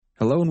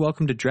Hello and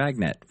welcome to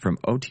Dragnet from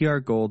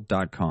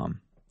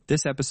OTRGold.com.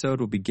 This episode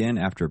will begin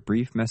after a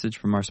brief message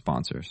from our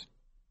sponsors.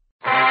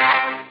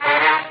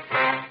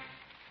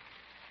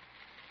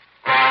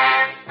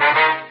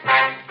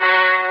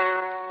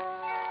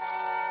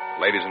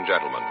 Ladies and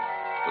gentlemen,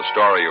 the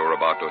story you are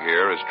about to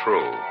hear is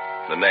true.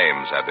 The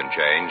names have been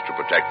changed to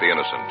protect the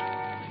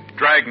innocent.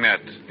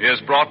 Dragnet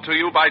is brought to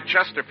you by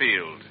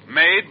Chesterfield,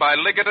 made by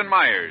Liggett &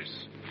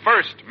 Myers.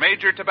 First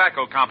major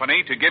tobacco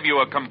company to give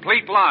you a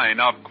complete line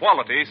of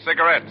quality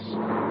cigarettes.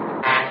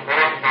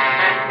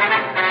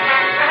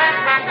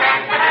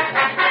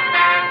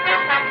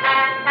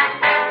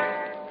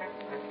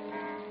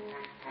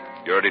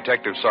 You're a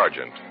detective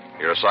sergeant.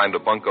 You're assigned to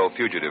Bunko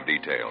Fugitive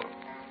Detail.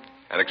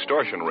 An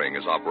extortion ring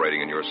is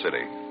operating in your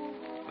city.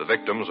 The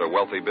victims are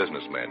wealthy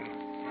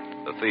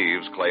businessmen. The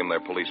thieves claim they're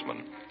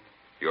policemen.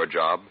 Your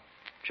job,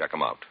 check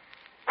them out.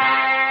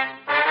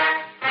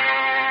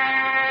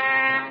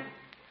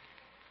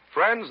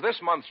 Friends, this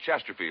month's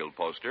Chesterfield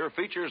poster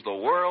features the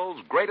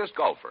world's greatest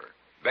golfer,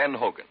 Ben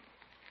Hogan.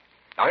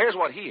 Now, here's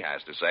what he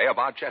has to say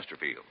about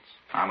Chesterfields.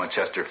 I'm a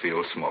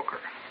Chesterfield smoker,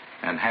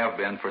 and have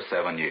been for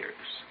 7 years.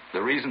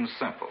 The reason's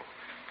simple.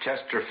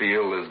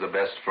 Chesterfield is the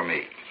best for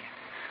me.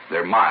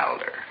 They're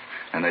milder,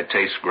 and they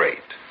taste great.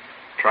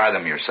 Try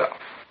them yourself.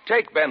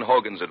 Take Ben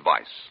Hogan's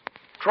advice.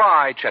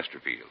 Try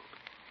Chesterfield,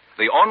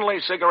 the only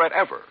cigarette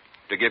ever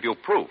to give you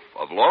proof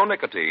of low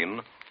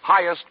nicotine,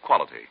 highest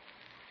quality,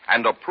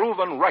 and a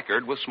proven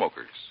record with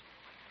smokers.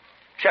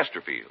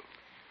 Chesterfield,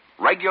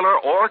 regular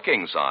or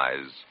king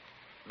size,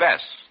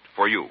 best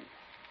for you.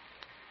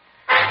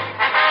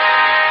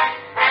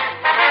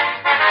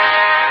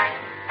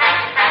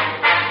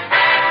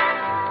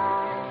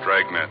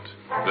 Dragnet,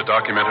 the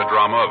documented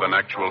drama of an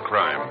actual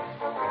crime.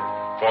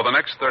 For the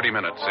next 30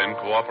 minutes, in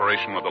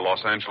cooperation with the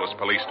Los Angeles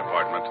Police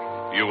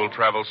Department, you will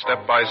travel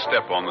step by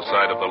step on the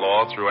side of the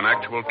law through an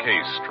actual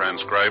case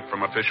transcribed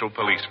from official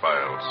police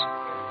files.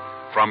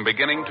 From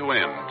beginning to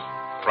end,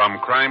 from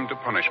crime to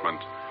punishment,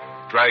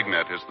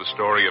 Dragnet is the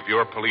story of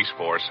your police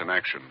force in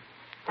action.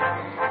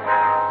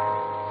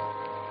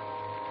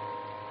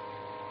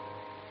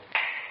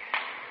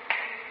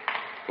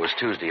 It was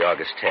Tuesday,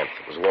 August 10th.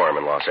 It was warm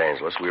in Los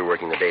Angeles. We were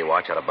working the day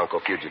watch out of Bunko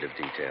Fugitive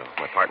Detail.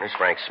 My partner's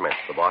Frank Smith.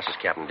 The boss is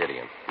Captain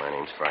Didion. My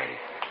name's Friday.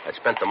 I'd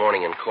spent the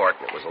morning in court,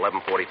 and it was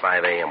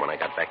 11:45 a.m. when I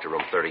got back to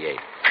room 38,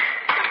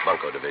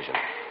 Bunko Division.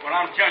 Well,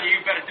 I'm telling you,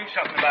 you better do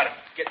something about it.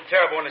 It's getting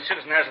terrible when a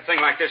citizen has a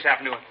thing like this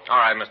happen to him. All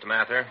right, Mr.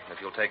 Mather.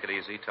 If you'll take it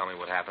easy, tell me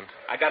what happened.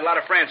 I got a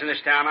lot of friends in this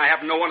town. I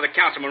happen to know one of the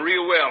councilmen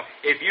real well.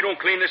 If you don't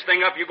clean this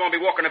thing up, you're going to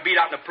be walking a beat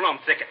out in the plum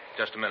thicket.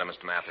 Just a minute,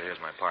 Mr. Mather. Here's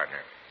my partner.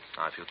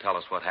 Now, if you'll tell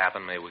us what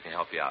happened, maybe we can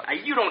help you out. Now,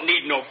 you don't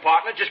need no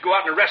partner. Just go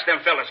out and arrest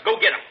them fellas.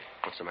 Go get them.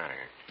 What's the matter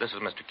here? This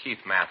is Mr.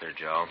 Keith Mather,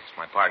 Joe. It's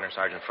my partner,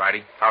 Sergeant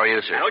Friday. How are you,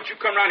 sir? Now, don't you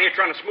come around here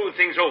trying to smooth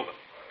things over.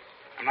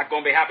 I'm not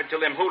going to be happy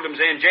till them hoodlums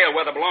are in jail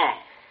where they belong.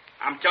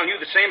 I'm telling you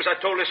the same as I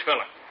told this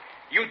fella.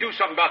 You do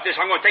something about this,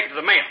 I'm going to take it to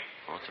the mayor.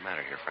 What's the matter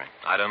here, Frank?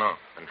 I don't know.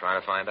 Been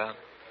trying to find out.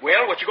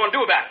 Well, what you going to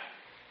do about it?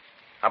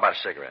 How about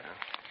a cigarette, huh?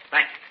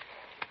 Thank you.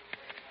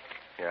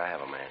 Here, I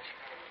have a match.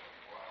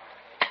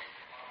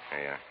 There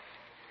you are.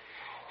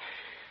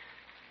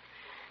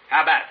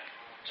 How about it?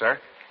 Sir?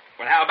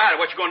 Well, how about it?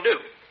 What you going to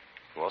do?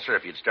 Well, sir,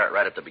 if you'd start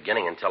right at the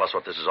beginning and tell us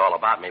what this is all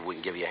about, maybe we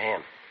can give you a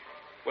hand.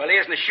 Well, there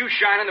isn't a shoe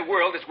shine in the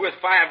world that's worth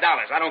 $5.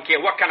 I don't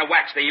care what kind of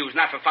wax they use.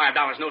 Not for $5,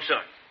 no,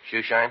 sir.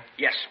 Shoe shine?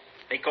 Yes.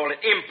 They call it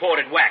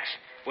imported wax.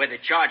 Where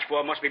they charge for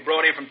it must be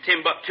brought in from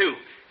Timbuktu.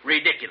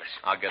 Ridiculous.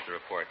 I'll get the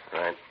report.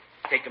 Right.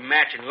 Take a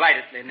match and light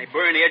it, and they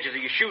burn the edges of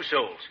your shoe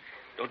soles.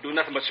 Don't do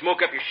nothing but smoke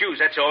up your shoes,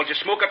 that's all.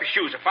 Just smoke up your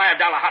shoes. A $5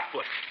 hot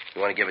foot.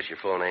 You want to give us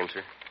your full name,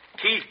 sir?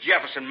 Keith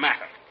Jefferson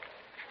Mather.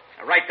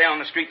 Now, right there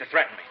on the street to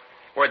threaten me.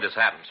 Where'd this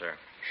happen, sir?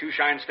 Shoe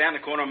shine stand, the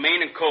corner of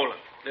Main and Cola.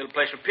 Little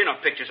place with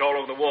pin-up pictures all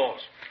over the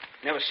walls.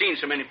 Never seen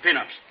so many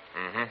pin-ups.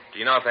 Mm-hmm. Do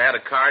you know if they had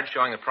a card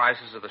showing the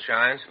prices of the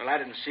shines? Well, I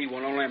didn't see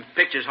one. Only them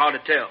pictures hard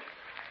to tell.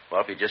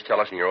 Well, if you just tell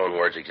us in your own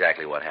words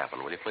exactly what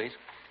happened, will you, please?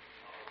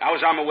 I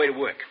was on my way to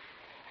work.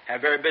 Had a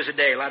very busy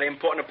day, a lot of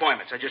important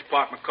appointments. I just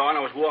parked my car and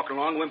I was walking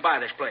along and went by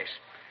this place.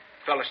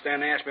 A fella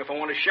standing there asked me if I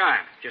wanted to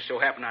shine. Just so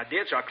happened I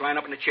did, so I climbed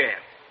up in the chair.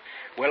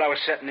 Well, I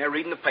was sitting there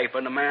reading the paper,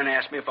 and the man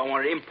asked me if I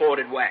wanted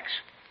imported wax.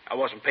 I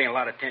wasn't paying a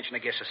lot of attention. I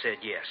guess I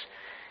said yes.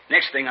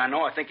 Next thing I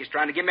know, I think he's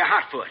trying to give me a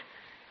hot foot.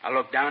 I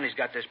looked down. He's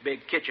got this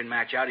big kitchen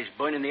match out. He's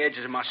burning the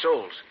edges of my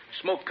soles.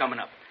 Smoke coming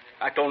up.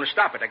 I told him to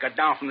stop it. I got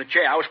down from the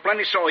chair. I was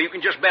plenty sore. You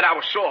can just bet I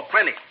was sore.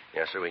 Plenty.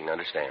 Yes, sir, we can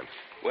understand.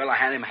 Well, I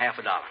handed him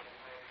 $50.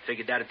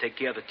 Figured that'd take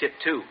care of the tip,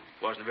 too.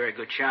 Wasn't a very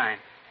good shine.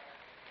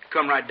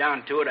 Come right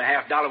down to it, a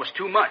 $50 was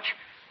too much.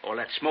 All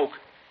that smoke.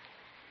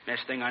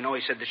 Next thing I know,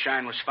 he said the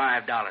shine was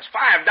 $5.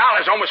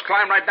 $5! Almost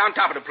climbed right down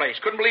top of the place.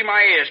 Couldn't believe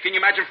my ears. Can you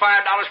imagine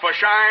 $5 for a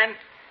shine?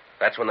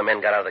 That's when the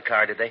men got out of the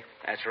car, did they?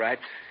 That's right.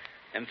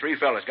 Them three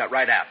fellas got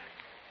right out.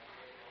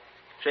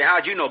 Say,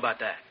 how'd you know about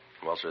that?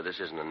 Well, sir, this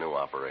isn't a new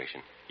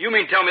operation. You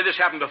mean tell me this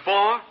happened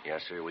before?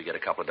 Yes, sir. We get a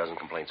couple of dozen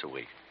complaints a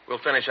week. We'll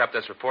finish up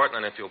this report,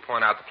 and then if you'll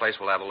point out the place,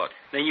 we'll have a look.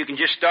 Then you can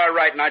just start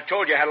writing. I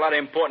told you I had a lot of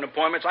important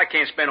appointments. I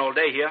can't spend all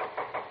day here.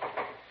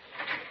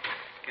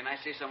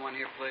 see someone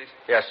here, please?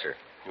 Yes, sir.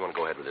 You want to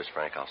go ahead with this,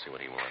 Frank? I'll see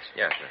what he wants.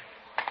 Yes, sir.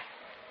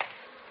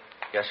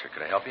 Yes, sir.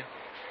 Could I help you?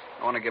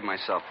 I want to give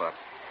myself up.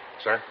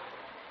 Sir?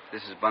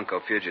 This is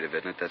Bunko Fugitive,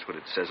 isn't it? That's what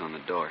it says on the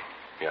door.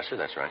 Yes, sir.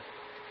 That's right.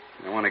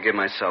 I want to give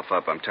myself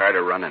up. I'm tired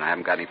of running. I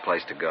haven't got any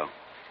place to go.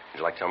 Would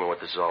you like to tell me what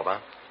this is all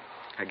about?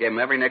 I gave him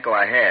every nickel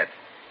I had.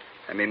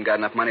 I haven't even got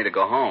enough money to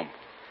go home.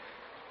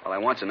 All I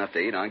want's enough to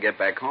eat on and get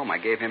back home. I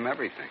gave him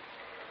everything.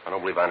 I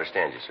don't believe I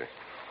understand you, sir.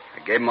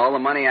 I gave him all the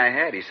money I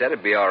had. He said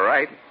it'd be all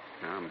right.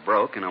 Now I'm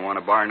broke, and I want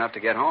to borrow enough to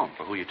get home.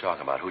 Well, who are you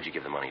talking about? Who'd you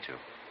give the money to?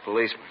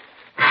 Policeman.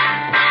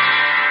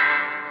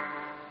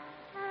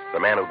 The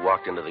man who'd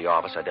walked into the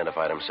office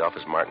identified himself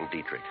as Martin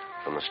Dietrich.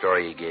 From the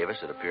story he gave us,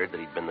 it appeared that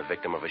he'd been the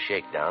victim of a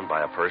shakedown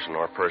by a person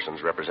or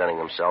persons representing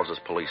themselves as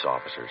police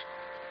officers.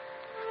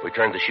 We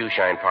turned the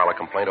shoeshine parlor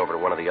complaint over to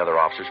one of the other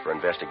officers for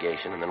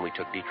investigation, and then we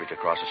took Dietrich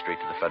across the street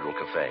to the Federal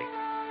Cafe.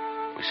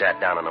 We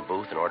sat down in a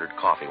booth and ordered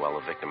coffee while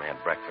the victim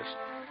had breakfast.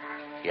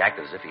 He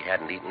acted as if he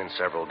hadn't eaten in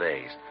several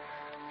days.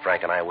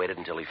 Frank and I waited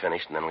until he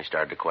finished, and then we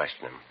started to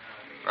question him.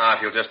 Now,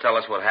 if you'll just tell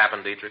us what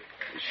happened, Dietrich.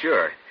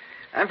 Sure.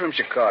 I'm from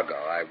Chicago.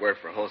 I work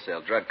for a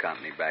wholesale drug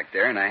company back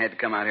there, and I had to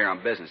come out here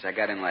on business. I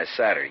got in last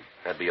Saturday.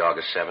 That'd be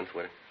August 7th,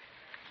 would it?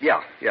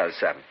 Yeah, the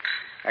 7th.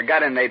 I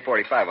got in at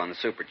 8:45 on the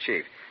Super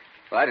Chief.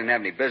 Well, I didn't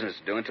have any business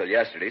to do until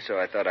yesterday, so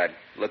I thought I'd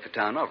look the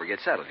town over, get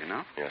settled, you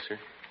know? Yes, sir.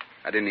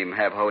 I didn't even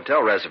have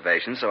hotel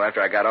reservations, so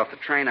after I got off the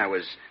train, I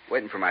was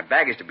waiting for my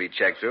baggage to be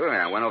checked through,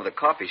 and I went over to the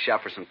coffee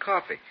shop for some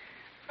coffee.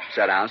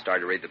 Sat down,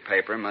 started to read the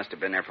paper, and must have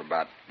been there for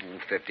about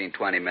 15,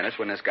 20 minutes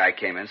when this guy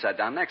came in and sat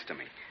down next to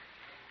me.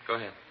 Go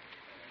ahead.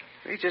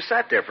 He just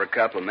sat there for a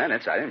couple of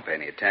minutes. I didn't pay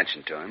any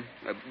attention to him.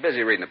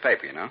 Busy reading the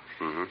paper, you know.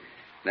 Mm-hmm.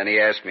 Then he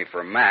asked me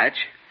for a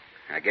match.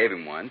 I gave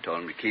him one,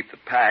 told him to keep the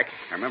pack.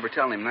 I remember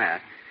telling him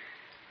that.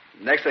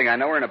 Next thing I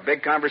know, we're in a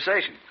big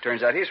conversation.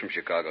 Turns out he's from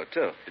Chicago,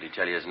 too. Did he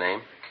tell you his name?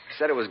 He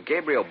said it was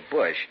Gabriel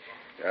Bush.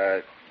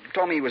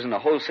 Told me he was in the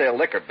wholesale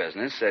liquor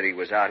business. Said he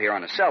was out here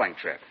on a selling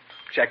trip,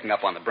 checking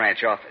up on the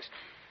branch office.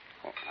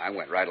 Well, I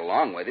went right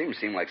along with him.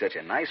 Seemed like such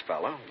a nice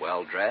fellow,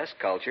 well-dressed,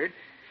 cultured.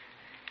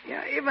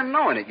 Yeah, even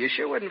knowing it, you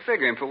sure wouldn't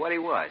figure him for what he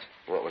was.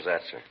 What was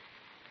that, sir?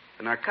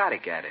 A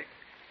narcotic addict.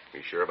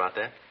 You sure about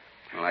that?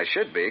 Well, I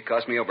should be. It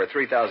cost me over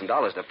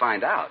 $3,000 to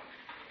find out.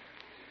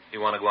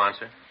 You want to go on,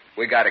 sir?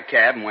 We got a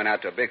cab and went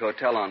out to a big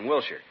hotel on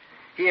Wilshire.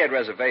 He had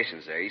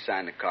reservations there. He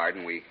signed the card,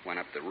 and we went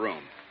up the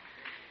room.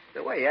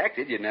 The way he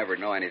acted, you'd never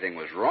know anything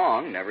was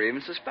wrong, never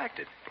even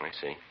suspected. I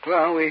see.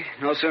 Well, we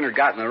no sooner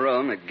got in the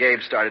room than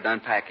Gabe started to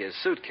unpack his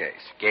suitcase.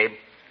 Gabe?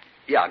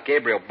 Yeah,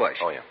 Gabriel Bush.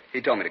 Oh, yeah.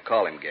 He told me to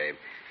call him Gabe.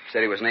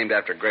 Said he was named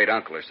after a great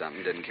uncle or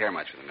something. Didn't care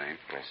much for the name.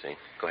 I see.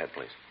 Go ahead,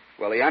 please.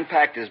 Well, he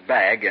unpacked his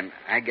bag, and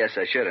I guess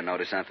I should have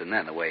noticed something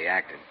then, the way he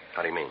acted.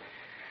 How do you mean?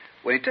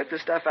 When he took the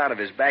stuff out of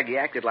his bag, he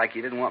acted like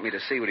he didn't want me to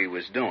see what he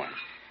was doing.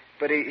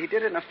 But he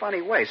did it in a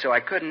funny way, so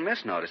I couldn't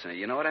miss noticing it.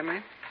 You know what I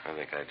mean? I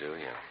think I do,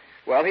 yeah.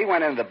 Well, he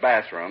went into the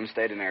bathroom,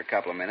 stayed in there a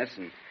couple of minutes,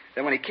 and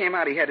then when he came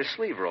out, he had his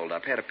sleeve rolled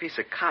up, had a piece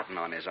of cotton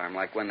on his arm,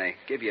 like when they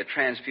give you a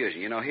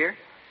transfusion. You know, here?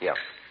 Yeah.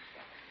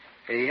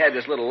 He had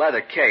this little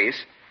leather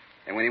case,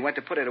 and when he went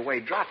to put it away,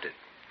 he dropped it.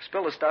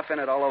 Spilled the stuff in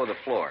it all over the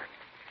floor.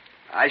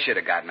 I should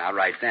have gotten out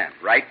right then,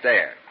 right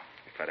there.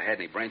 If I'd have had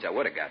any brains, I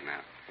would have gotten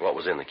out. What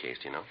was in the case,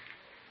 do you know?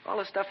 All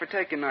the stuff for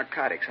taking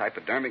narcotics,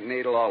 hypodermic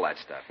needle, all that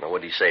stuff. Now,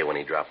 what did he say when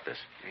he dropped this?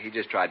 He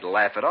just tried to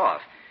laugh it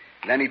off.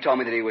 And then he told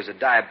me that he was a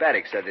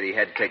diabetic, said that he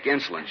had to take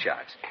insulin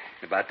shots.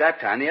 About that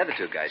time, the other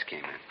two guys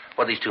came in.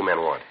 What did these two men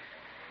want?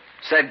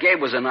 Said Gabe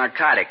was a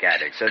narcotic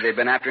addict. Said they'd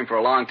been after him for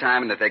a long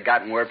time and that they'd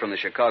gotten word from the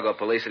Chicago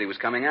police that he was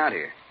coming out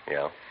here.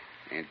 Yeah?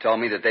 He told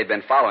me that they'd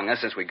been following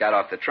us since we got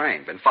off the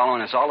train. Been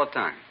following us all the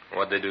time.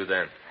 What'd they do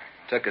then?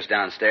 Took us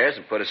downstairs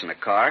and put us in a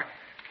car.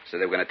 Said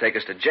they were going to take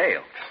us to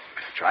jail.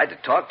 Tried to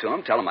talk to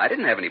him, tell him I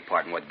didn't have any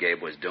part in what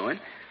Gabe was doing.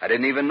 I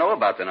didn't even know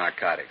about the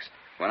narcotics.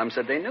 One of them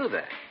said they knew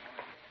that.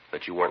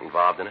 That you weren't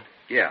involved in it?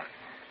 Yeah.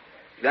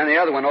 Then the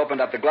other one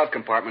opened up the glove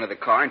compartment of the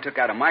car and took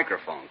out a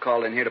microphone,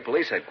 called in here to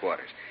police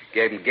headquarters.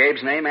 Gave him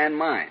Gabe's name and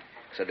mine.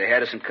 Said they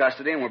had us in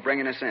custody and were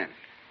bringing us in.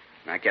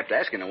 And I kept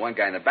asking the one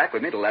guy in the back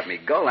with me to let me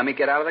go, let me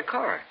get out of the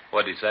car.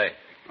 What'd he say?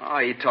 Oh,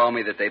 he told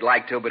me that they'd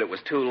like to, but it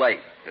was too late.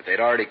 That they'd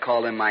already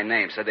called in my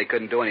name, said they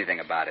couldn't do anything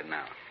about it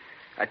now.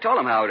 I told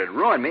him how it would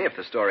ruin me if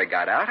the story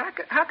got out.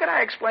 How could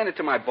I explain it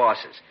to my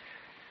bosses?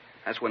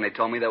 That's when they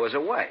told me there was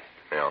a way.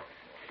 Yeah.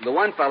 The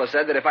one fellow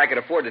said that if I could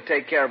afford to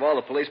take care of all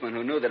the policemen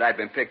who knew that I'd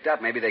been picked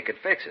up, maybe they could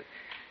fix it.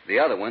 The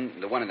other one,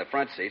 the one in the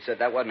front seat, said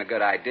that wasn't a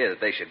good idea, that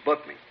they should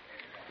book me.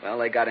 Well,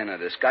 they got in a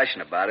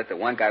discussion about it. The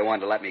one guy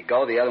wanted to let me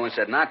go. The other one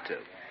said not to.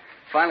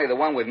 Finally, the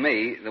one with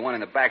me, the one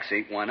in the back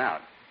seat, won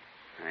out.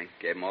 I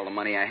gave him all the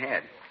money I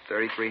had,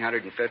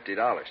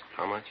 $3,350.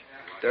 How much?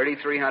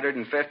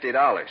 $3,350.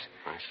 I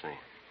see.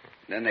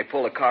 Then they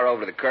pulled the car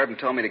over to the curb and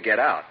told me to get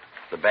out.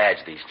 The badge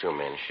these two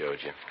men showed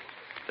you,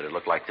 did it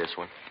look like this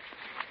one?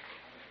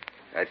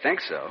 I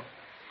think so.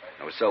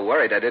 I was so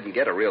worried I didn't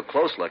get a real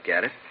close look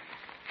at it.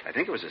 I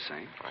think it was the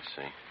same. I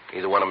see.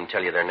 Either one of them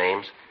tell you their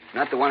names?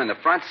 Not the one in the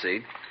front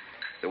seat.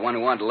 The one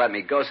who wanted to let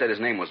me go said his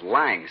name was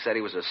Lang. Said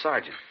he was a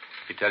sergeant.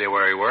 He tell you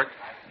where he worked?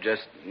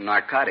 Just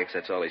narcotics,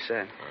 that's all he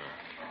said.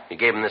 You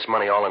gave him this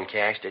money all in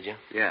cash, did you?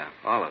 Yeah,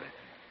 all of it.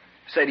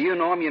 Say, do you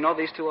know him? You know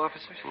these two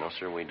officers? No,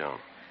 sir, we don't.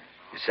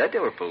 You said they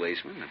were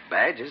policemen. The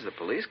badges, the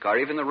police car,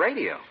 even the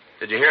radio.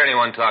 Did you hear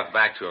anyone talk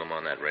back to him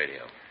on that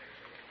radio?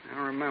 I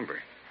don't remember.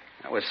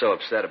 I was so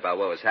upset about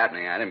what was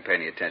happening, I didn't pay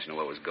any attention to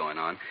what was going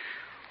on.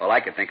 All I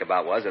could think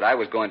about was that I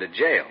was going to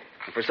jail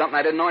for something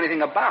I didn't know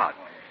anything about.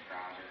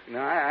 No,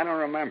 I don't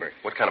remember.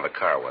 What kind of a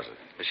car was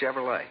it? A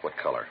Chevrolet. What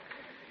color?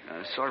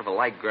 Sort of a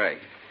light gray.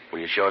 Will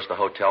you show us the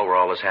hotel where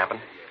all this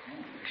happened?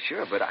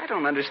 Sure, but I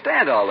don't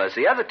understand all this.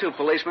 The other two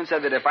policemen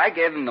said that if I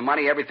gave them the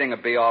money, everything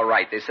would be all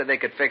right. They said they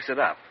could fix it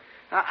up.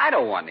 Now, I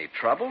don't want any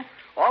trouble.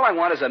 All I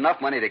want is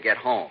enough money to get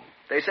home.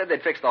 They said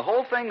they'd fix the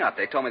whole thing up.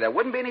 They told me there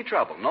wouldn't be any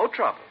trouble. No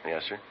trouble.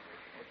 Yes, sir.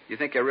 You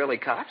think they're really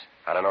cops?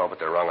 I don't know, but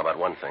they're wrong about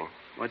one thing.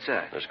 What's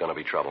that? There's going to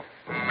be trouble.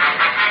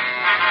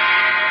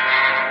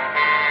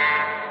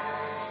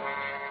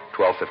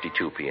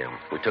 12:52 p.m.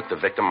 We took the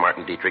victim,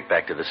 Martin Dietrich,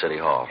 back to the city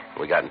hall.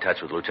 We got in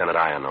touch with Lieutenant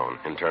Iannone,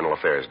 Internal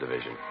Affairs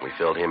Division. We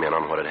filled him in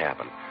on what had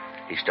happened.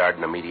 He started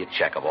an immediate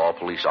check of all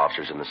police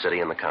officers in the city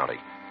and the county.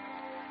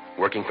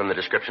 Working from the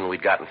description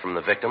we'd gotten from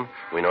the victim,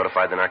 we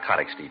notified the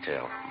narcotics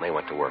detail. They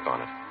went to work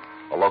on it.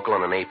 A local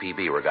and an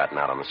APB were gotten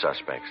out on the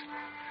suspects.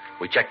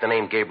 We checked the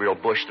name Gabriel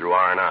Bush through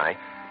R&I,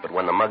 but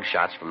when the mug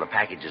shots from the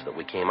packages that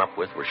we came up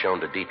with were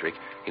shown to Dietrich,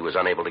 he was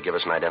unable to give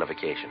us an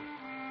identification.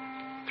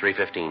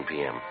 3:15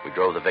 p.m. We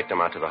drove the victim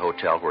out to the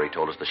hotel where he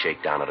told us the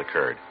shakedown had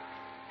occurred.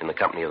 In the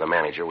company of the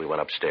manager, we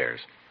went upstairs.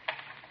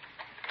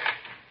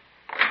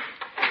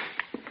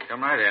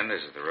 Come right in.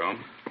 This is the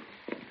room.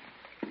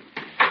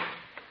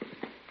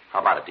 How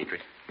about it,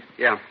 Dietrich?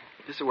 Yeah,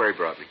 this is where he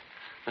brought me.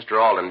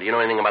 Mr. Alden, do you know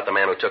anything about the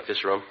man who took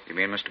this room? You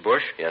mean Mr.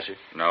 Bush? Yes, sir.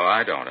 No,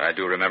 I don't. I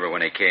do remember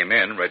when he came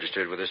in,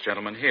 registered with this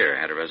gentleman here,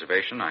 had a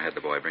reservation. I had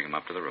the boy bring him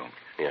up to the room.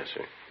 Yes,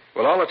 sir.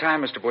 Well, all the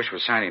time Mr. Bush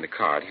was signing the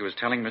card, he was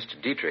telling Mr.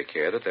 Dietrich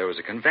here that there was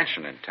a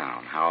convention in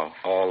town, how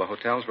all the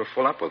hotels were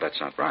full up. Well,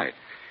 that's not right.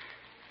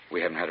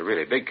 We haven't had a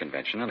really big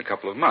convention in a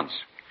couple of months.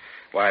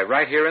 Why,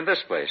 right here in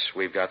this place,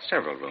 we've got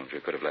several rooms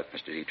we could have let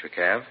Mr. Dietrich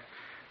have.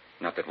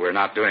 Not that we're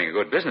not doing a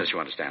good business, you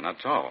understand, not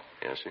at all.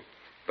 Yes, sir.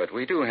 But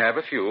we do have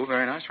a few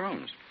very nice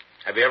rooms.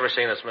 Have you ever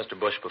seen this Mr.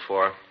 Bush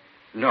before?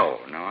 No,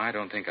 I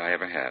don't think I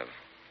ever have.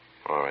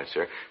 All right,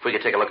 sir. If we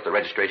could take a look at the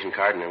registration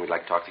card, and then we'd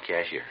like to talk to the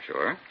cashier.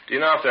 Sure. Do you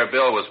know if their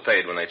bill was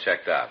paid when they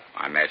checked out?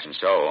 I imagine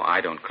so. I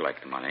don't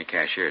collect the money.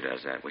 Cashier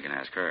does that. We can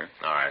ask her.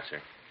 All right,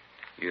 sir.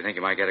 You think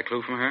you might get a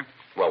clue from her?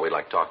 Well, we'd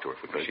like to talk to her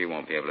if we could. She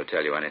won't be able to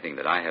tell you anything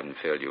that I haven't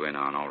filled you in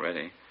on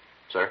already.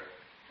 Sir?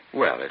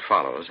 Well, it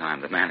follows.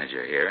 I'm the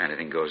manager here.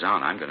 Anything goes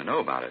on, I'm going to know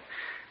about it.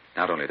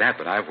 Not only that,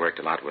 but I've worked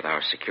a lot with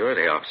our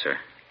security officer.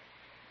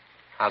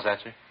 How's that,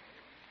 sir?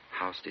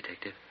 House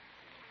detective.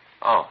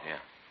 Oh, yeah.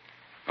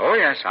 Oh,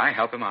 yes, I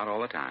help him out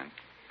all the time.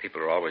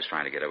 People are always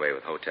trying to get away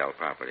with hotel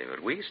property,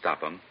 but we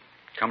stop them.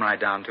 Come right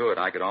down to it,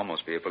 I could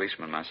almost be a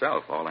policeman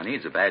myself. All I need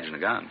is a badge and a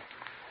gun.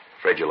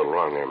 Afraid you're a little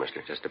wrong there,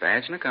 mister. Just a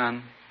badge and a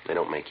gun. They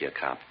don't make you a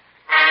cop.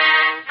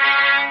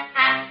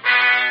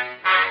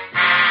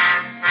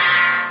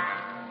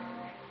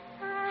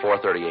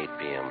 4:38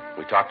 p.m.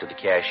 We talked to the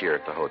cashier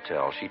at the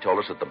hotel. She told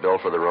us that the bill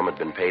for the room had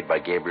been paid by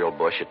Gabriel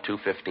Bush at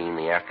 2:15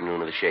 the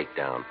afternoon of the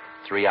shakedown,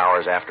 3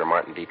 hours after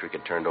Martin Dietrich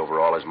had turned over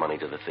all his money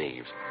to the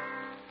thieves.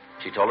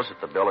 She told us that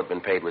the bill had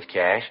been paid with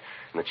cash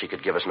and that she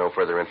could give us no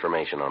further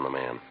information on the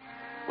man.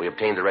 We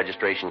obtained the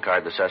registration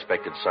card the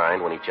suspect had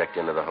signed when he checked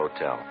into the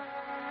hotel.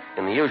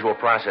 In the usual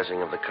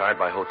processing of the card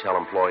by hotel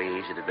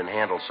employees, it had been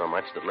handled so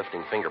much that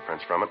lifting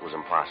fingerprints from it was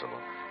impossible.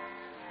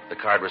 The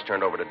card was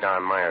turned over to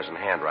Don Myers in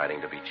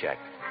handwriting to be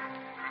checked.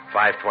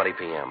 5:20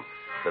 p.m.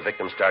 The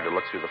victim started to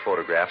look through the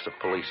photographs of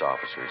police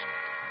officers.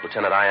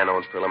 Lieutenant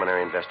Iannone's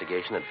preliminary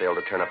investigation had failed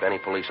to turn up any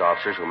police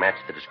officers who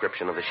matched the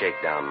description of the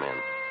shakedown men.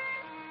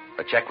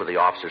 A check with the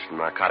officers from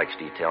narcotics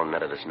detail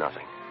netted us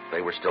nothing.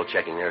 They were still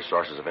checking their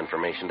sources of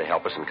information to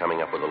help us in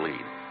coming up with a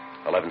lead.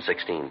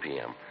 11:16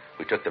 p.m.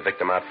 We took the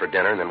victim out for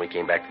dinner, and then we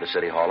came back to the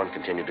city hall and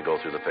continued to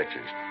go through the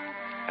pictures.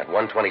 At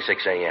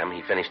 1:26 a.m.,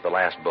 he finished the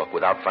last book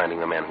without finding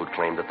the men who'd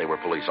claimed that they were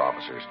police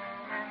officers.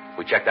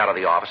 We checked out of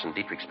the office, and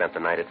Dietrich spent the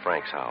night at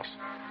Frank's house.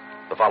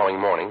 The following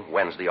morning,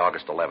 Wednesday,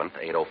 August 11th,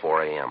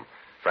 8:04 a.m.,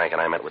 Frank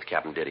and I met with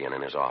Captain Didion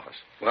in his office.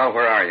 Well,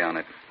 where are you on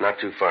it? Not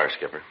too far,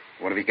 Skipper.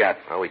 What have you got?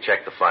 Well, we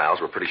checked the files.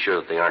 We're pretty sure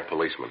that they aren't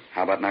policemen.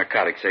 How about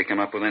narcotics? They come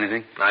up with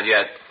anything? Not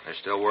yet. They're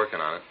still working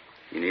on it.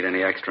 You need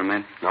any extra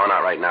men? No,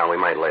 not right now. We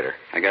might later.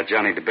 I got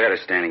Johnny DeBetta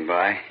standing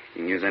by.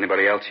 You can use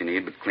anybody else you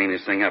need, but clean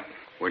this thing up.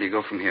 Where do you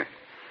go from here?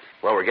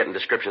 Well, we're getting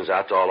descriptions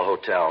out to all the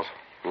hotels,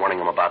 warning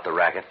them about the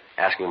racket,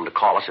 asking them to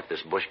call us if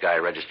this Bush guy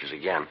registers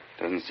again.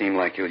 Doesn't seem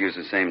like you'll use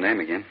the same name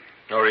again.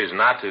 No reason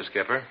not to,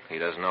 Skipper. He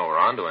doesn't know we're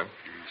onto him.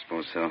 I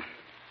suppose so.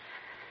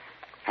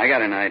 I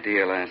got an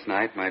idea last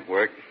night. Might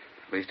work.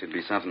 At least it'd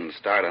be something to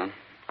start on.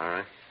 All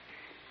right.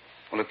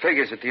 Well, it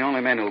figures that the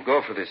only men who'll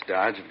go for this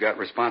dodge have got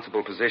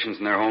responsible positions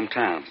in their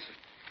hometowns.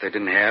 If they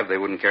didn't have, they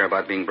wouldn't care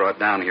about being brought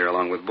down here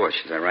along with Bush.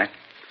 Is that right?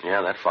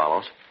 Yeah, that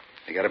follows.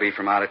 They got to be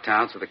from out of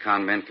town so the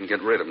con men can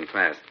get rid of them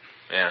fast.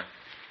 Yeah.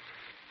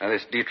 Now,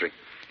 this Dietrich,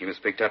 he was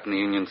picked up in the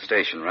Union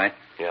Station, right?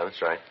 Yeah, that's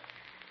right.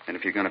 And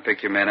if you're going to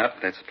pick your men up,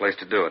 that's the place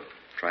to do it.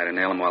 Try to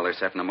nail them while they're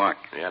setting the mark.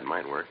 Yeah, it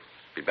might work.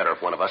 Be better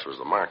if one of us was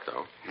the mark,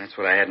 though. That's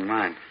what I had in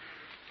mind.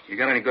 You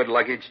got any good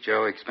luggage,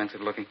 Joe?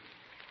 Expensive looking?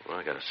 Well,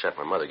 I got a set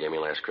my mother gave me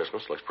last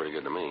Christmas. Looks pretty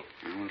good to me.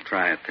 We'll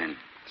try it then.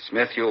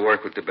 Smith, you'll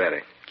work with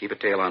DeBetta. Keep a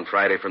tail on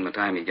Friday from the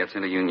time he gets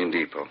into Union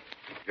Depot.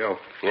 Joe.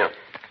 Yeah.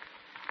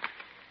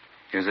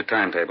 Here's the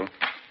timetable.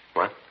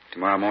 What?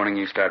 Tomorrow morning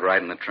you start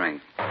riding the train.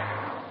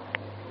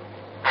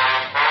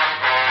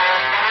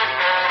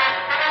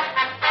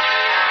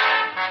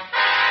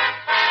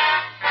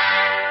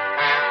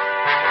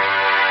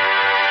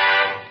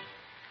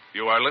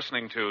 You are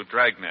listening to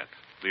Dragnet,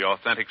 the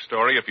authentic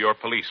story of your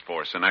police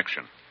force in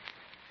action.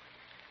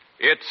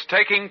 It's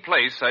taking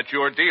place at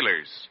your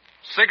dealers,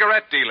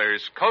 cigarette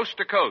dealers coast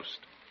to coast.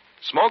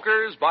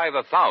 Smokers by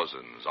the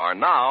thousands are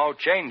now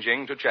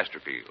changing to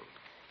Chesterfield.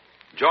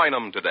 Join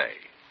them today,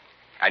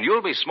 and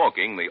you'll be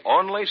smoking the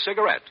only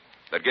cigarette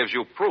that gives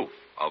you proof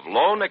of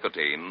low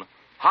nicotine,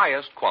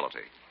 highest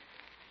quality.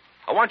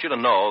 I want you to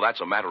know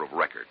that's a matter of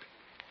record.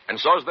 And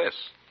so's this.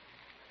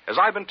 As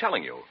I've been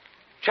telling you,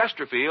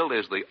 Chesterfield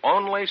is the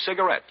only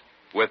cigarette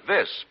with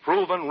this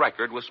proven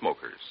record with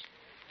smokers.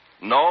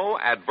 No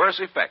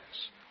adverse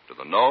effects to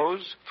the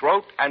nose,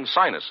 throat, and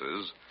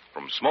sinuses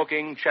from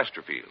smoking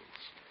Chesterfields.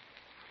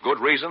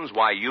 Good reasons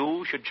why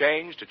you should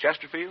change to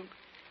Chesterfield?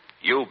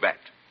 You bet.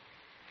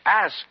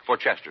 Ask for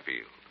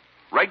Chesterfield.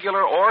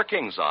 Regular or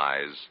king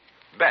size,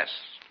 best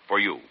for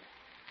you.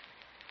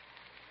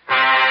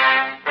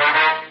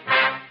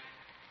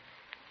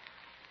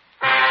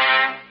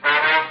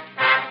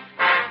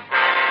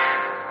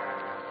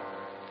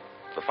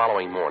 The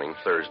following morning,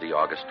 Thursday,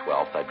 August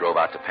 12th, I drove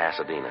out to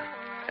Pasadena.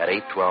 At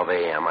 8:12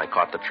 a.m., I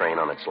caught the train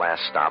on its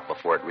last stop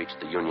before it reached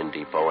the Union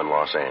Depot in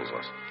Los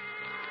Angeles.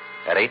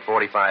 At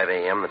 8:45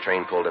 a.m., the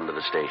train pulled into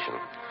the station.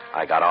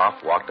 I got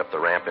off, walked up the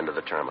ramp into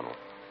the terminal.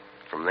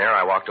 From there,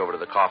 I walked over to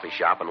the coffee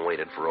shop and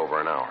waited for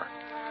over an hour.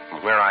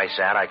 From where I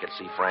sat, I could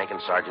see Frank and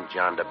Sergeant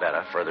John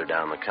DeBetta further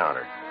down the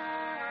counter.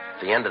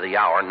 At the end of the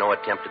hour, no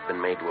attempt had been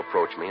made to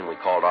approach me, and we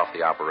called off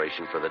the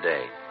operation for the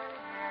day.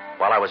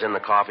 While I was in the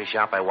coffee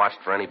shop, I watched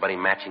for anybody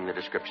matching the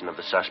description of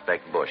the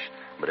suspect, Bush,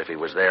 but if he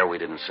was there, we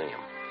didn't see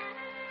him.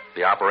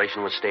 The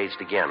operation was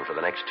staged again for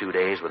the next 2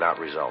 days without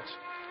results.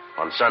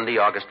 On Sunday,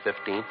 August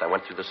 15th, I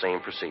went through the same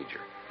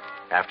procedure.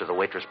 After the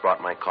waitress brought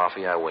my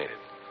coffee, I waited.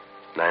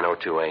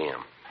 9:02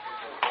 a.m.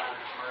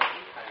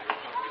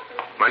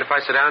 Mind if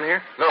I sit down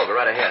here? No, go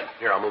right ahead.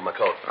 Here, I'll move my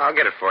coat. I'll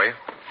get it for you.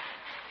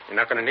 You're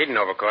not going to need an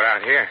overcoat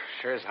out here.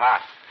 Sure is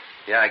hot.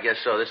 Yeah, I guess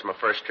so. This is my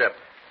first trip.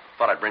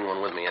 Thought I'd bring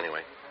one with me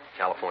anyway.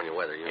 California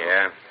weather, you know.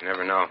 Yeah, you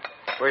never know.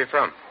 Where are you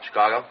from?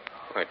 Chicago?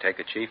 Oh, take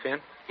the chief in?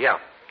 Yeah.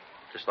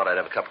 Just thought I'd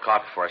have a cup of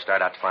coffee before I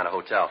start out to find a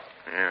hotel.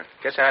 Yeah.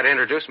 Guess I ought to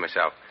introduce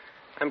myself.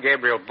 I'm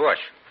Gabriel Bush.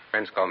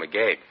 Friends call me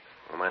Gabe.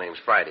 Well, my name's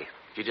Friday.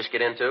 Did you just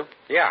get in, too?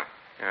 Yeah.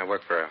 I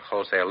work for a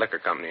wholesale liquor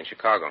company in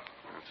Chicago.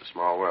 It's a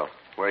small world.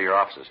 Where are your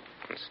offices?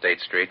 On State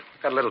Street.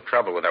 Got a little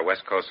trouble with our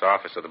West Coast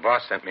office, so the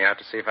boss sent me out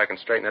to see if I can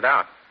straighten it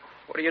out.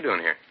 What are you doing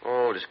here?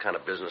 Oh, just kind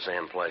of business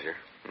and pleasure.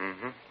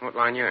 Mm-hmm. What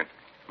line you in?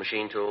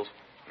 Machine tools.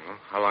 Well,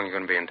 how long are you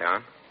going to be in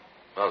town?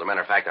 Well, as a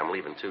matter of fact, I'm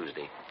leaving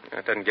Tuesday.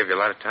 That doesn't give you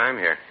a lot of time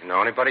here. You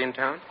know anybody in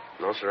town?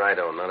 No, sir, I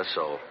don't. Not a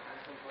soul.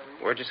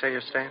 Where'd you say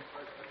you're staying?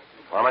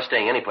 Well, I'm not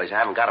staying any place. I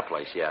haven't got a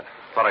place yet.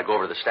 Thought I'd go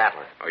over to the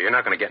Statler. Oh, you're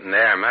not going to get in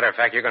there. Matter of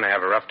fact, you're going to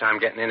have a rough time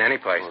getting in any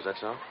place. Oh, is that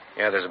so?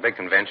 Yeah, there's a big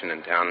convention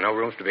in town. No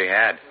rooms to be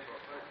had.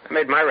 I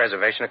made my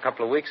reservation a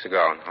couple of weeks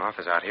ago, and the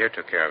office out here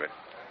took care of it.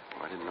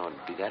 Oh, I didn't know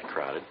it'd be that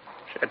crowded.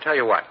 Should I tell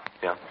you what?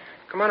 Yeah?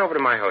 Come on over to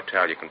my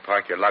hotel. You can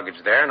park your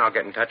luggage there, and I'll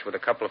get in touch with a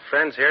couple of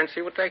friends here and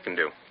see what they can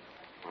do.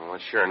 Well,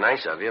 it's sure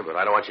nice of you, but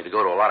I don't want you to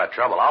go to a lot of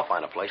trouble. I'll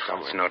find a place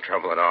somewhere. It's no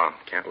trouble at all.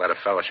 Can't let a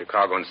fellow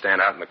Chicagoan stand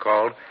out in the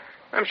cold.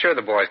 I'm sure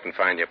the boys can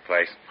find you a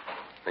place.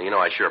 Now, you know,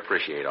 I sure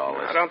appreciate all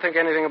this. I don't think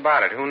anything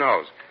about it. Who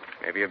knows?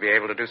 Maybe you'll be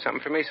able to do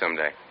something for me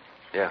someday.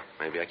 Yeah,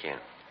 maybe I can.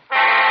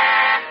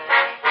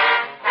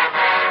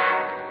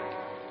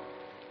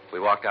 We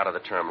walked out of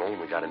the terminal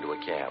and we got into a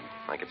cab.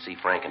 I could see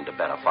Frank and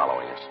DeBetta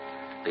following us.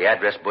 The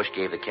address Bush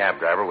gave the cab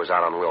driver was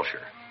out on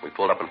Wilshire. We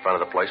pulled up in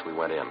front of the place. We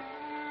went in.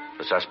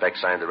 The suspect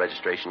signed the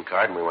registration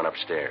card and we went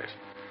upstairs.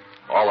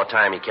 All the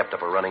time he kept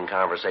up a running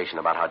conversation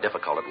about how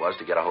difficult it was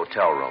to get a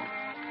hotel room.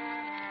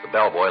 The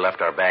bellboy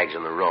left our bags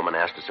in the room and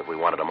asked us if we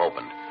wanted them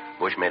opened.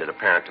 Bush made it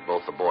apparent to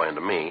both the boy and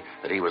to me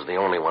that he was the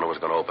only one who was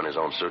going to open his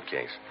own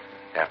suitcase.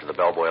 After the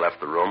bellboy left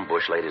the room,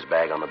 Bush laid his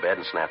bag on the bed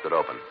and snapped it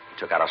open. He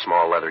took out a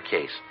small leather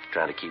case,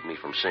 trying to keep me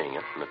from seeing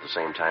it, and at the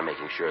same time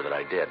making sure that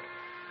I did.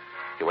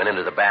 He went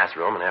into the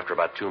bathroom, and after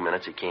about 2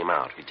 minutes, he came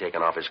out. He'd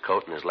taken off his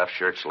coat, and his left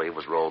shirt sleeve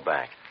was rolled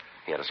back.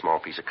 He had a small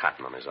piece of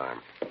cotton on his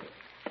arm.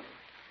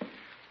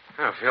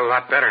 I feel a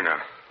lot better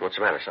now. What's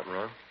the matter? Something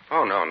wrong?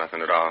 Oh, no,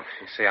 nothing at all.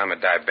 You see, I'm a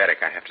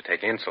diabetic. I have to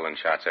take insulin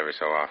shots every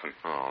so often.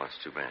 Oh, that's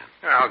too bad.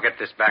 I'll get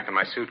this back in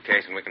my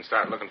suitcase, and we can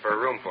start looking for a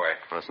room for you.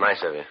 Well, that's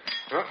nice of you.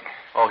 Huh?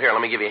 Oh, here,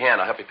 let me give you a hand.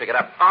 I'll help you pick it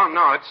up. Oh,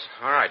 no, it's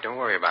all right. Don't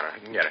worry about it.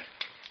 I can get it.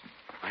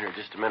 Here,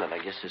 just a minute.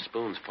 I guess this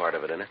spoon's part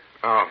of it, isn't it?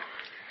 Oh,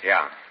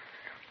 yeah.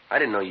 I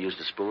didn't know you used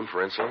a spoon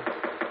for insulin.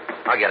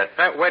 I'll get it.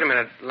 Wait a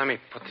minute. Let me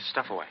put this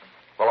stuff away.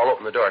 Well, I'll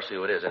open the door, see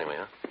who it is anyway,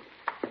 huh?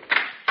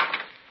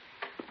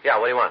 Yeah,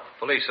 what do you want?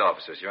 Police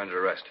officers, you're under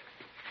arrest.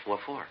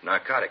 What for?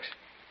 Narcotics.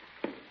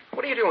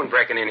 What are you doing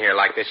breaking in here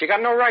like this? You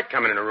got no right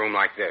coming in a room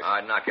like this.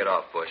 Knock it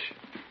off, Bush.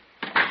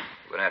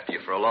 We've been after you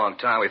for a long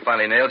time. We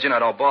finally nailed you, and I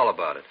don't bawl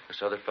about it.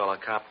 This other fella a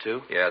cop,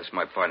 too? Yeah, this is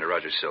my partner,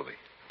 Roger Silby.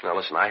 Now,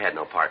 listen, I had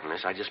no part in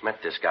this. I just met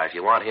this guy. If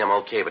you want him,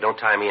 okay, but don't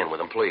tie me in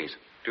with him, please.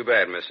 Too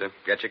bad, mister.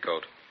 Get your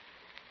coat.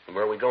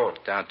 Where are we going?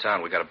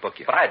 Downtown. We got to book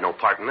you. But I had no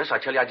part in this. I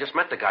tell you, I just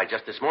met the guy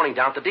just this morning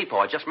down at the depot.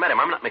 I just met him.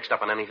 I'm not mixed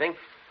up in anything.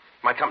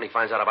 If my company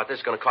finds out about this,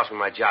 it's going to cost me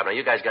my job. Now,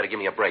 you guys got to give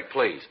me a break,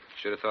 please.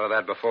 Should have thought of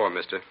that before,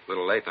 mister. A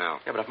little late now.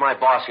 Yeah, but if my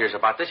boss hears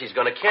about this, he's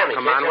going to kill me.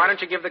 Come on, why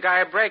don't you give the guy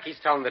a break? He's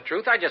telling the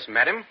truth. I just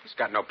met him. He's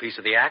got no piece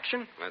of the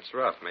action. That's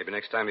rough. Maybe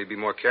next time he'd be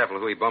more careful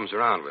of who he bums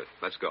around with.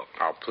 Let's go.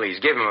 Oh, please,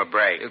 give him a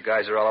break. You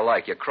guys are all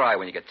alike. You cry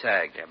when you get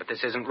tagged. Yeah, but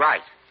this isn't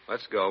right.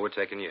 Let's go. We're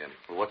taking you in.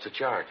 Well, what's the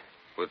charge?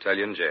 We'll tell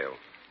you in jail.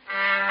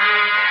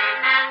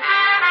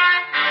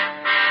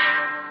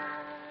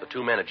 The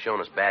two men had shown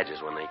us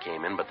badges when they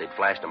came in, but they'd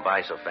flashed them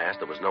by so fast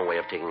there was no way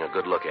of taking a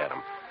good look at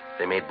them.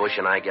 They made Bush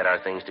and I get our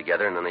things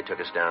together, and then they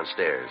took us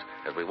downstairs.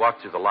 As we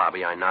walked through the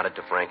lobby, I nodded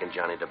to Frank and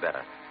Johnny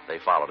DeBetta. They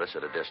followed us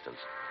at a distance.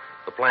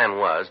 The plan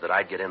was that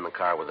I'd get in the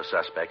car with the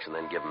suspects and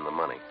then give them the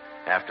money.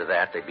 After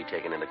that, they'd be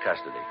taken into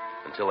custody.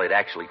 Until they'd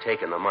actually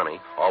taken the money,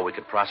 all we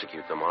could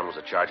prosecute them on was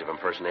a charge of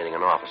impersonating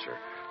an officer.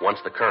 Once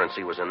the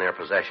currency was in their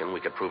possession, we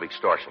could prove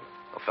extortion,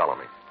 a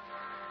felony.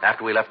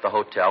 After we left the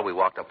hotel, we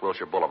walked up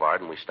Wilshire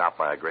Boulevard, and we stopped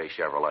by a gray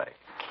Chevrolet.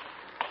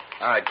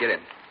 All right, get in.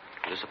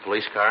 Is this a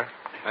police car?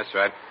 That's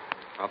right.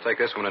 I'll take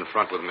this one in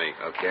front with me.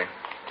 Okay.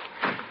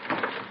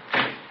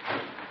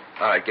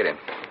 All right, get in.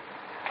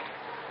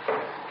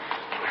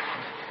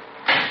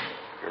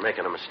 You're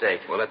making a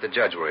mistake. We'll let the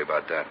judge worry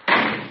about that.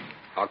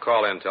 I'll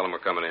call in and tell him we're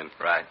coming in.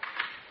 Right.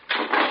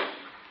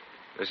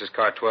 This is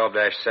car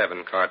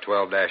 12-7, car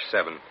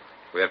 12-7.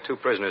 We have two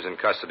prisoners in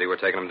custody. We're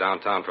taking them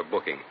downtown for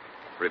booking.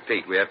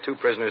 Repeat, we have two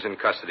prisoners in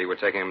custody. We're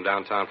taking them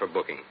downtown for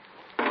booking.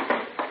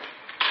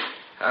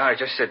 All right,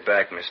 just sit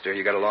back, mister.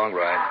 You got a long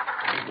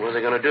ride. What are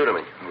they going to do to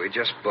me? We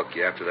just booked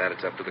you. After that,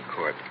 it's up to the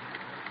court.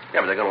 Yeah,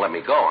 but they're going to let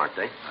me go, aren't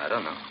they? I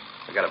don't know.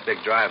 We got a big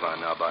drive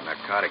on now about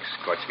narcotics.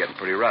 Court's getting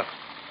pretty rough.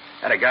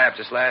 Had a guy up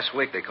just last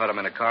week. They caught him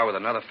in a car with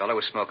another fellow who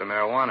was smoking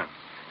marijuana.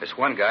 This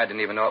one guy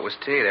didn't even know it was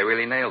tea. They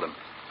really nailed him.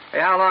 Hey,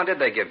 how long did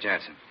they give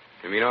Jensen?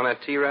 You mean on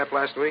that tea rap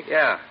last week?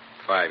 Yeah.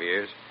 5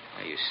 years.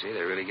 Now, you see,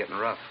 they're really getting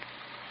rough.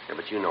 Yeah,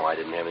 but you know I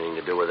didn't have anything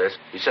to do with this.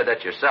 You said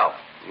that yourself.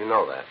 You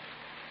know that.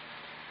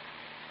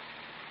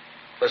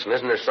 Listen,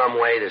 isn't there some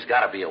way? There's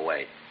got to be a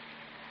way.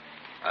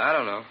 I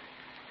don't know.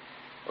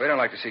 We don't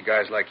like to see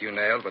guys like you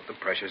nailed, but the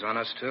pressure's on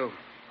us, too.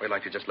 We'd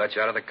like to just let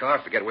you out of the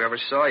car, forget we ever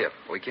saw you.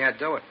 We can't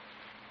do it.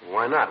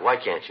 Why not? Why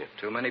can't you?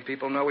 Too many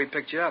people know we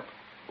picked you up.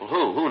 Well,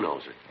 who? Who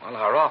knows it? Well,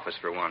 our office,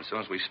 for one. As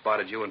soon as we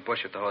spotted you and Bush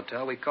at the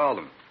hotel, we called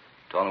them.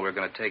 Told them we were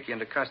going to take you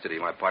into custody.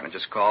 My partner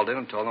just called in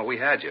and told them we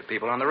had you.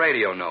 People on the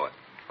radio know it.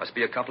 Must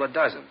be a couple of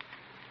dozen.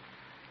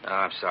 No,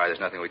 I'm sorry.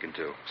 There's nothing we can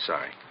do.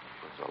 Sorry.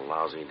 It's a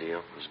lousy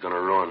deal. It's going to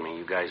ruin me.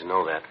 You guys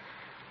know that.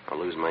 I'll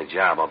lose my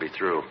job. I'll be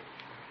through.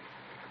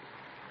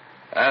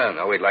 I don't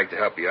know. We'd like to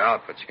help you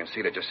out, but you can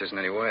see there just isn't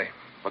any way.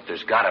 But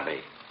there's got to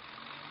be.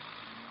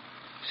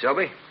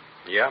 Silby?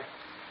 Yeah?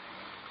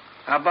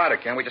 How about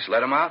it? Can't we just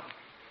let him out?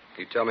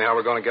 You tell me how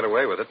we're going to get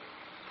away with it.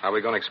 How are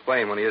we going to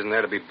explain when he isn't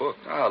there to be booked?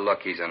 Oh,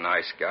 look, he's a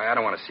nice guy. I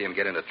don't want to see him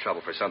get into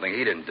trouble for something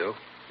he didn't do.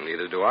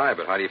 Neither do I,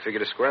 but how do you figure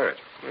to square it?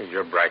 Well,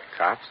 you're bright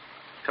cops.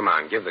 Come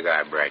on, give the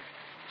guy a break.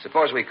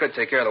 Suppose we could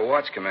take care of the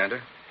watch,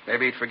 Commander.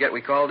 Maybe he'd forget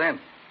we called in.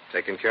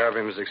 Taking care of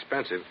him is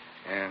expensive.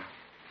 Yeah.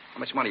 How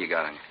much money you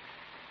got on you?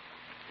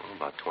 Well,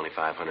 about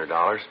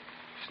 $2,500.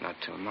 It's not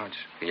too much.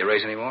 Can you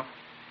raise any more?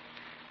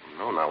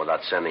 No, not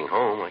without sending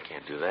home. I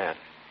can't do that.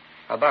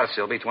 How about it,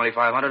 Silby?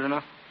 $2,500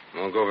 enough?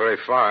 Won't go very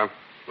far.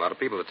 A lot of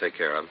people to take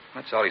care of.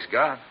 That's all he's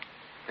got.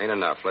 Ain't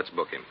enough. Let's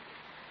book him.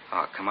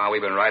 Oh, come on.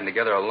 We've been riding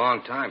together a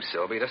long time,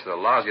 Silby. This is the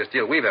lousiest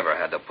deal we've ever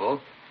had to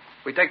pull.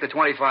 We take the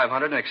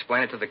 $2,500 and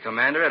explain it to the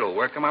commander. It'll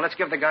work. Come on, let's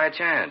give the guy a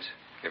chance.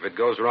 If it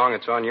goes wrong,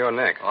 it's on your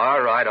neck.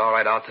 All right.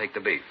 I'll take the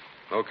beef.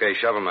 Okay,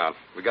 shove him out.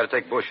 We got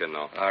to take Bush in,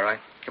 though. All right.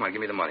 Come on,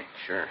 give me the money.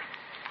 Sure.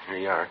 Here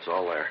you are. It's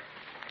all there.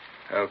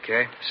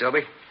 Okay.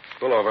 Silby?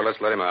 Pull over.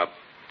 Let's let him out.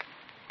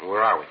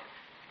 Where are we?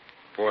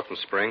 4th and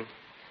Spring.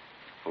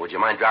 Would you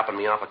mind dropping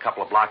me off a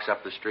couple of blocks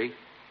up the street?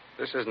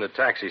 This isn't a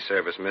taxi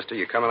service, mister.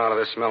 You're coming out of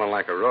this smelling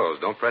like a rose.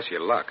 Don't press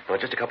your luck. No,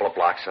 just a couple of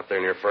blocks up there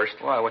near First.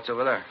 Why, what's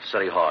over there?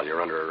 City Hall. You're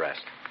under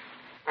arrest.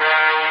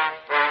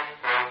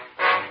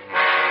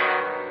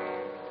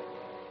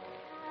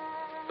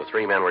 The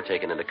 3 men were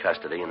taken into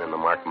custody, and then the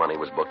marked money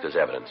was booked as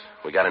evidence.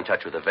 We got in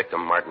touch with the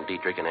victim, Martin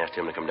Dietrich, and asked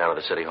him to come down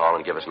to the city hall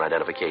and give us an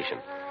identification.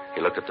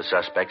 He looked at the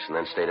suspects and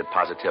then stated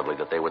positively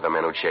that they were the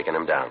men who'd shaken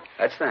him down.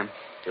 That's them.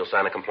 You'll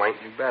sign a complaint?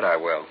 You bet I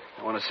will.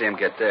 I want to see them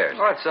get theirs.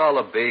 Oh, it's all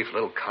a beef,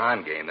 little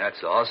con game,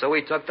 that's all. So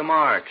we took the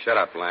mark. Shut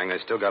up, Lang. They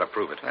still got to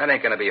prove it. That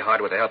ain't going to be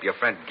hard with the help your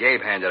friend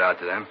Gabe handed out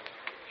to them.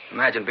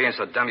 Imagine being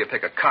so dumb you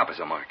pick a cop as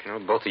a mark. You know,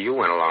 both of you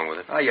went along with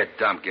it. Oh, you're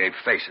dumb, Gabe.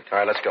 Face it. All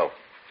right, let's go.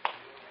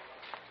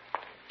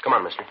 Come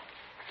on, mister.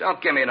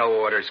 Don't give me no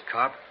orders,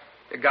 cop.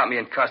 You got me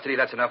in custody,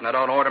 that's enough. Now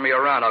don't order me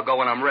around. I'll go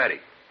when I'm ready.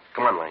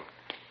 Come on, Lang.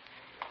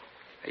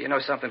 Hey, you know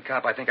something,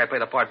 cop? I think I play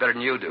the part better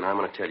than you do. Now, I'm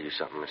going to tell you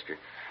something, mister.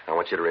 I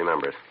want you to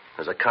remember it.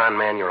 As a con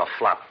man, you're a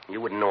flop.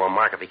 You wouldn't know a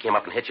mark if he came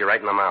up and hit you right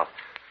in the mouth.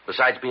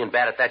 Besides being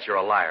bad at that, you're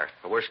a liar.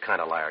 The worst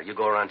kind of liar. You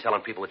go around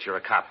telling people that you're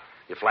a cop.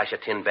 You flash a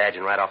tin badge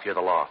and right off you're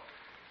the law.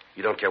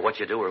 You don't care what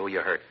you do or who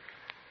you hurt.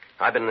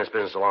 I've been in this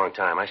business a long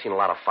time. I've seen a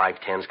lot of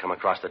 510s come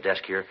across the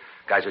desk here.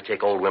 Guys who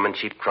take old women,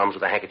 cheap crumbs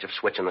with a handkerchief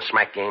switch in the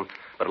smack game,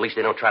 but at least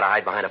they don't try to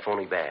hide behind a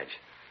phony badge.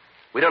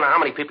 We don't know how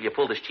many people you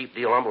pulled this cheap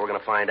deal on, but we're going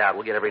to find out.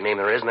 We'll get every name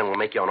there is, and then we'll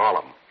make you on all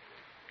of them.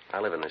 I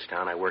live in this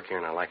town. I work here,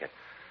 and I like it.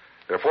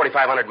 There are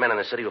 4,500 men in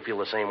the city who feel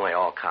the same way,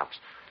 all cops.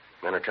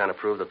 Men are trying to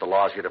prove that the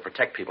law's here to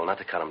protect people, not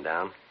to cut them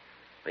down.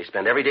 They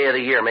spend every day of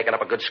the year making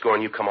up a good score,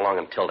 and you come along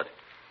and tilt it.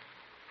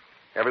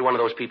 Every one of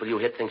those people you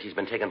hit thinks he's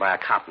been taken by a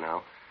cop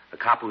now. A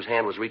cop whose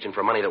hand was reaching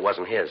for money that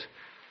wasn't his.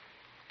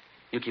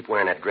 You keep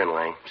wearing that grin,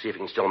 Lang. See if you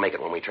can still make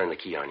it when we turn the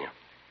key on you.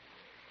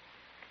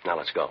 Now,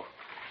 let's go.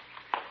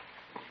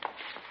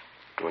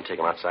 You want to take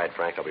him outside,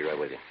 Frank? I'll be right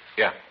with you.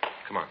 Yeah,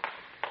 come on.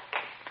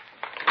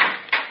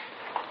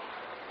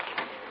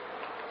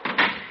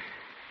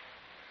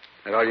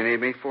 That all you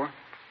need me for?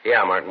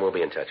 Yeah, Martin, we'll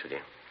be in touch with you.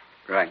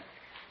 Right.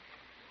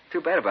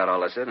 Too bad about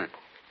all this, isn't it?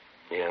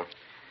 Yeah.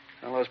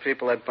 All those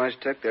people that bunch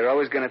took, they're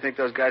always going to think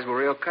those guys were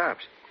real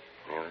cops.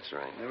 Yeah, that's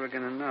right. Never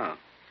going to know.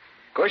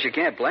 Of course, you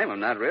can't blame them,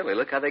 not really.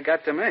 Look how they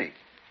got to me.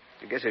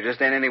 I guess there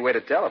just ain't any way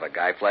to tell if a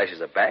guy flashes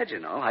a badge, you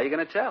know. How you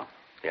going to tell?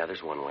 Yeah,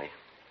 there's one way.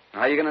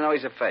 How you going to know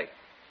he's a fake?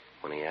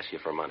 When he asks you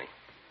for money.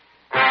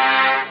 The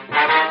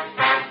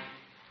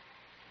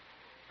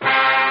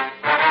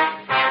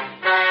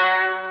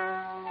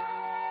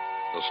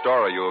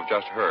story you have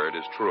just heard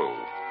is true.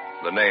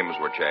 The names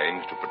were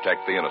changed to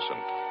protect the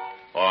innocent.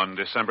 On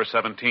December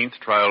 17th,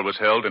 trial was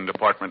held in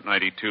Department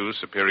 92,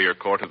 Superior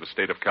Court of the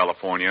State of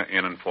California,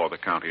 in and for the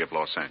County of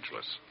Los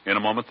Angeles. In a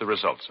moment, the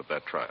results of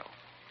that trial.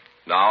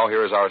 Now,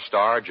 here is our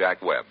star,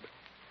 Jack Webb.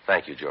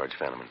 Thank you, George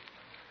Fenneman.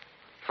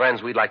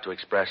 Friends, we'd like to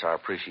express our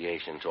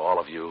appreciation to all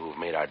of you who've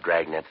made our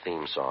Dragnet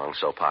theme song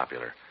so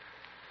popular.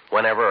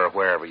 Whenever or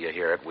wherever you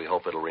hear it, we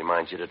hope it'll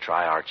remind you to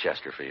try our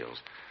Chesterfields,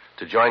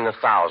 to join the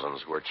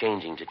thousands who are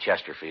changing to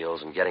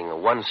Chesterfields and getting the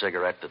one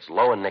cigarette that's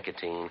low in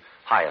nicotine,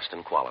 highest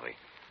in quality.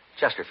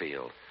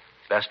 Chesterfield.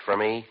 Best for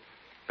me,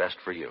 best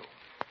for you.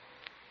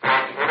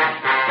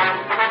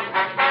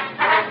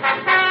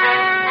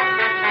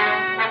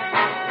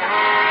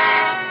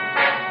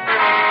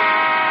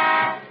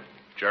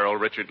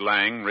 Gerald Richard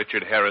Lang,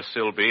 Richard Harris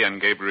Silby,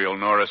 and Gabriel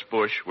Norris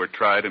Bush were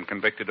tried and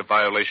convicted of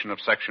violation of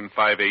Section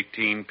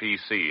 518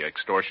 PC,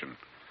 extortion.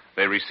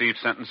 They received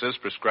sentences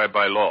prescribed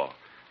by law.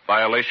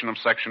 Violation of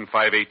Section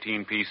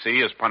 518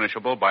 PC is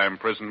punishable by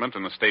imprisonment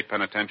in the state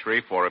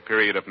penitentiary for a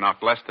period of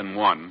not less than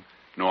 1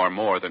 nor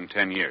more than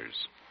 10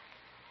 years.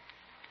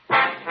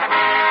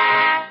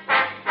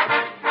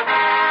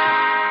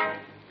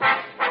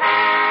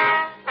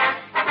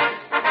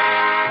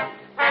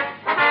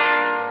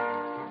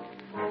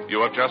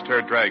 You have just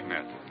heard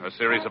Dragnet, a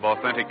series of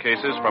authentic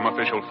cases from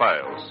official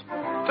files.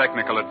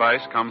 Technical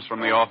advice comes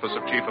from the Office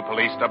of Chief of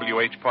Police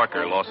W.H.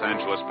 Parker, Los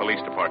Angeles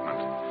Police Department.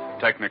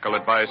 Technical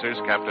advisors,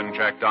 Captain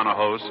Jack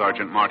Donahoe,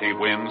 Sergeant Marty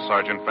Wynn,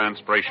 Sergeant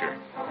Vance Brasher.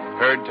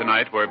 Heard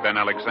tonight were Ben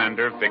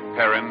Alexander, Vic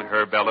Perrin,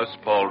 Herb Ellis,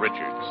 Paul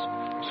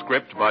Richards.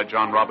 Script by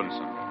John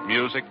Robinson.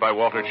 Music by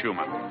Walter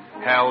Schumann.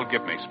 Hal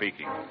Gibney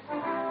speaking.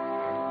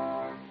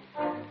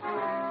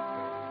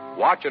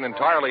 Watch an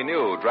entirely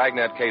new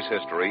Dragnet case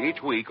history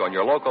each week on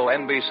your local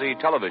NBC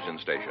television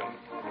station.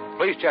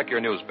 Please check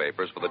your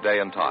newspapers for the day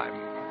and time.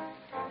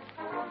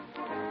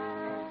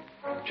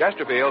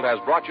 Chesterfield has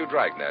brought you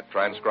Dragnet,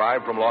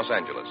 transcribed from Los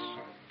Angeles.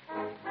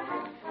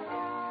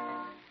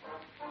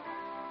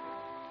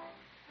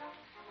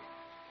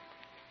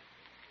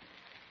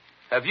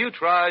 Have you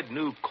tried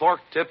new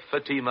cork tip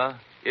Fatima?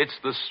 It's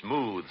the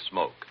smooth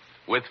smoke,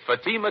 with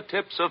Fatima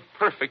tips of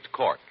perfect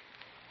cork,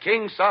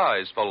 king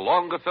size for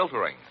longer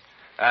filtering,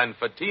 and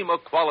Fatima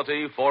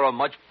quality for a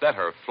much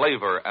better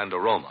flavor and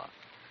aroma.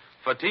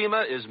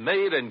 Fatima is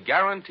made and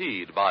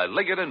guaranteed by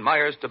Liggett &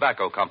 Myers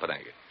Tobacco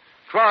Company.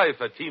 Try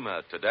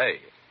Fatima today.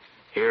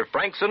 Hear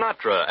Frank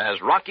Sinatra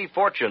as Rocky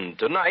Fortune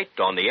tonight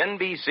on the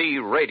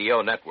NBC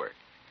Radio Network.